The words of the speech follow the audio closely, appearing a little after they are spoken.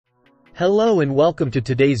Hello and welcome to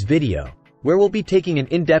today's video, where we'll be taking an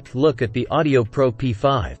in-depth look at the Audio Pro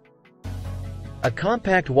P5, a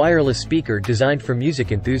compact wireless speaker designed for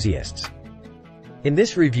music enthusiasts. In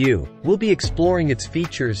this review, we'll be exploring its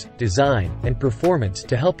features, design, and performance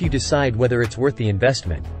to help you decide whether it's worth the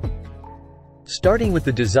investment. Starting with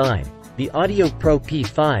the design, the Audio Pro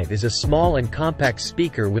P5 is a small and compact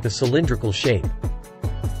speaker with a cylindrical shape.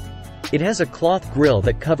 It has a cloth grille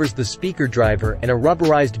that covers the speaker driver and a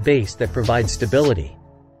rubberized base that provides stability.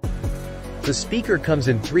 The speaker comes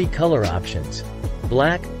in 3 color options: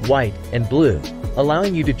 black, white, and blue,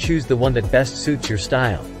 allowing you to choose the one that best suits your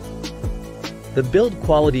style. The build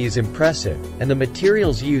quality is impressive, and the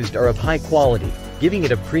materials used are of high quality, giving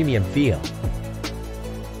it a premium feel.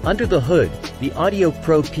 Under the hood, the Audio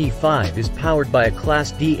Pro P5 is powered by a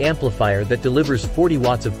Class D amplifier that delivers 40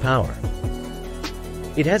 watts of power.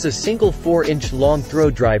 It has a single 4-inch long throw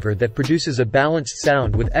driver that produces a balanced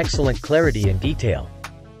sound with excellent clarity and detail.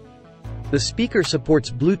 The speaker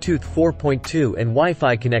supports Bluetooth 4.2 and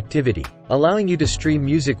Wi-Fi connectivity, allowing you to stream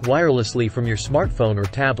music wirelessly from your smartphone or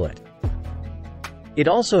tablet. It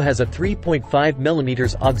also has a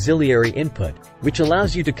 3.5mm auxiliary input, which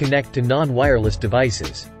allows you to connect to non-wireless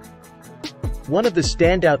devices. One of the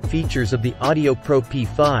standout features of the Audio Pro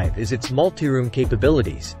P5 is its multi-room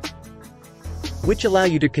capabilities, which allow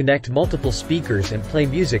you to connect multiple speakers and play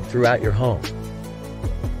music throughout your home.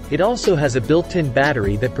 It also has a built-in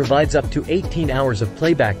battery that provides up to 18 hours of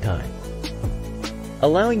playback time,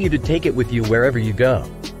 allowing you to take it with you wherever you go.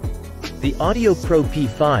 The Audio Pro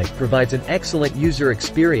P5 provides an excellent user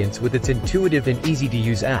experience with its intuitive and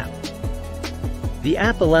easy-to-use app. The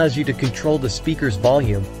app allows you to control the speaker's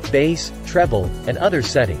volume, bass, treble, and other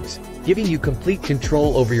settings, giving you complete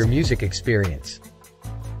control over your music experience.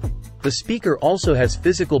 The speaker also has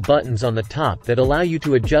physical buttons on the top that allow you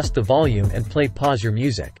to adjust the volume and pause your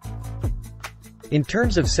music. In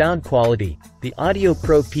terms of sound quality, the Audio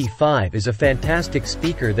Pro P5 is a fantastic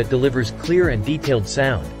speaker that delivers clear and detailed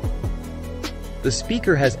sound. The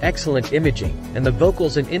speaker has excellent imaging, and the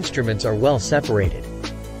vocals and instruments are well separated,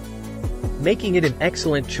 making it an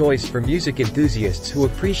excellent choice for music enthusiasts who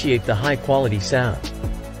appreciate the high-quality sound.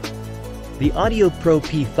 The Audio Pro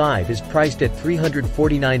P5 is priced at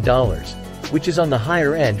 $349, which is on the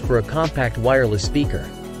higher end for a compact wireless speaker.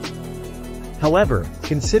 However,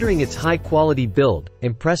 considering its high-quality build,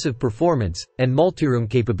 impressive performance, and multi-room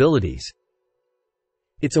capabilities,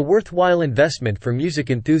 it's a worthwhile investment for music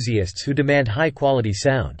enthusiasts who demand high-quality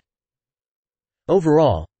sound.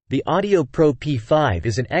 Overall, the Audio Pro P5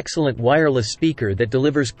 is an excellent wireless speaker that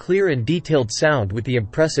delivers clear and detailed sound with the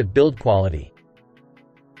impressive build quality.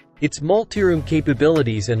 Its multi-room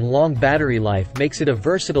capabilities and long battery life makes it a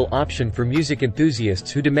versatile option for music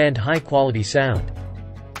enthusiasts who demand high-quality sound.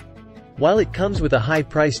 While it comes with a high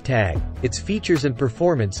price tag, its features and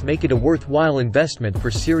performance make it a worthwhile investment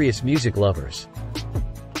for serious music lovers.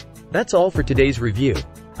 That's all for today's review.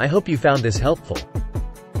 I hope you found this helpful.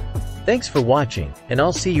 Thanks for watching, and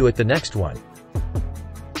I'll see you at the next one.